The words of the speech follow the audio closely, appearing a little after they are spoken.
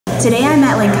Today I'm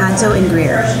at L'Incanto in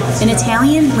Greer. In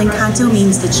Italian, L'Incanto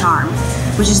means the charm,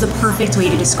 which is the perfect way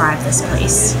to describe this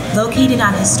place. Located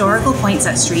on historical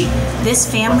Poinsett Street, this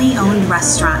family-owned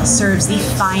restaurant serves the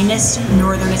finest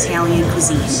Northern Italian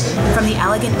cuisine. From the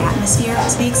elegant atmosphere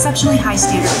to the exceptionally high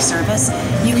standard of service,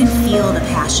 you can feel the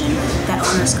passion that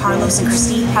owners Carlos and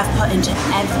Christy have put into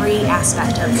every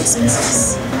aspect of this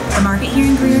business. The market here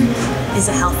in Greer is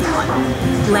a healthy one.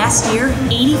 Last year,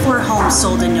 84 homes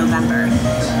sold in November.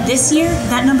 This year,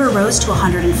 that number rose to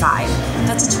 105.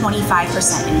 That's a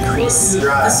 25% increase.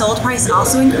 The sold price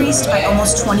also increased by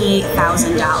almost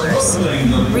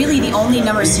 $28,000. Really, the only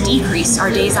numbers to decrease are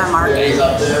days on market.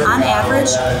 On average,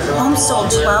 homes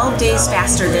sold 12 days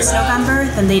faster this November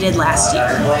than they did last year.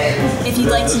 If you'd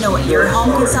like to know what your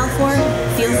home can sell for,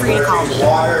 feel free to call me,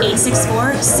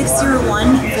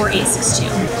 864-601-4862.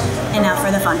 And now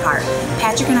for the fun part.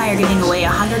 Patrick and I are giving away a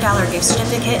 $100 gift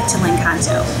certificate to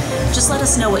L'Incanto. Just let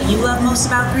us know what you love most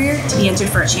about Greer to be entered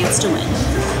for a chance to win.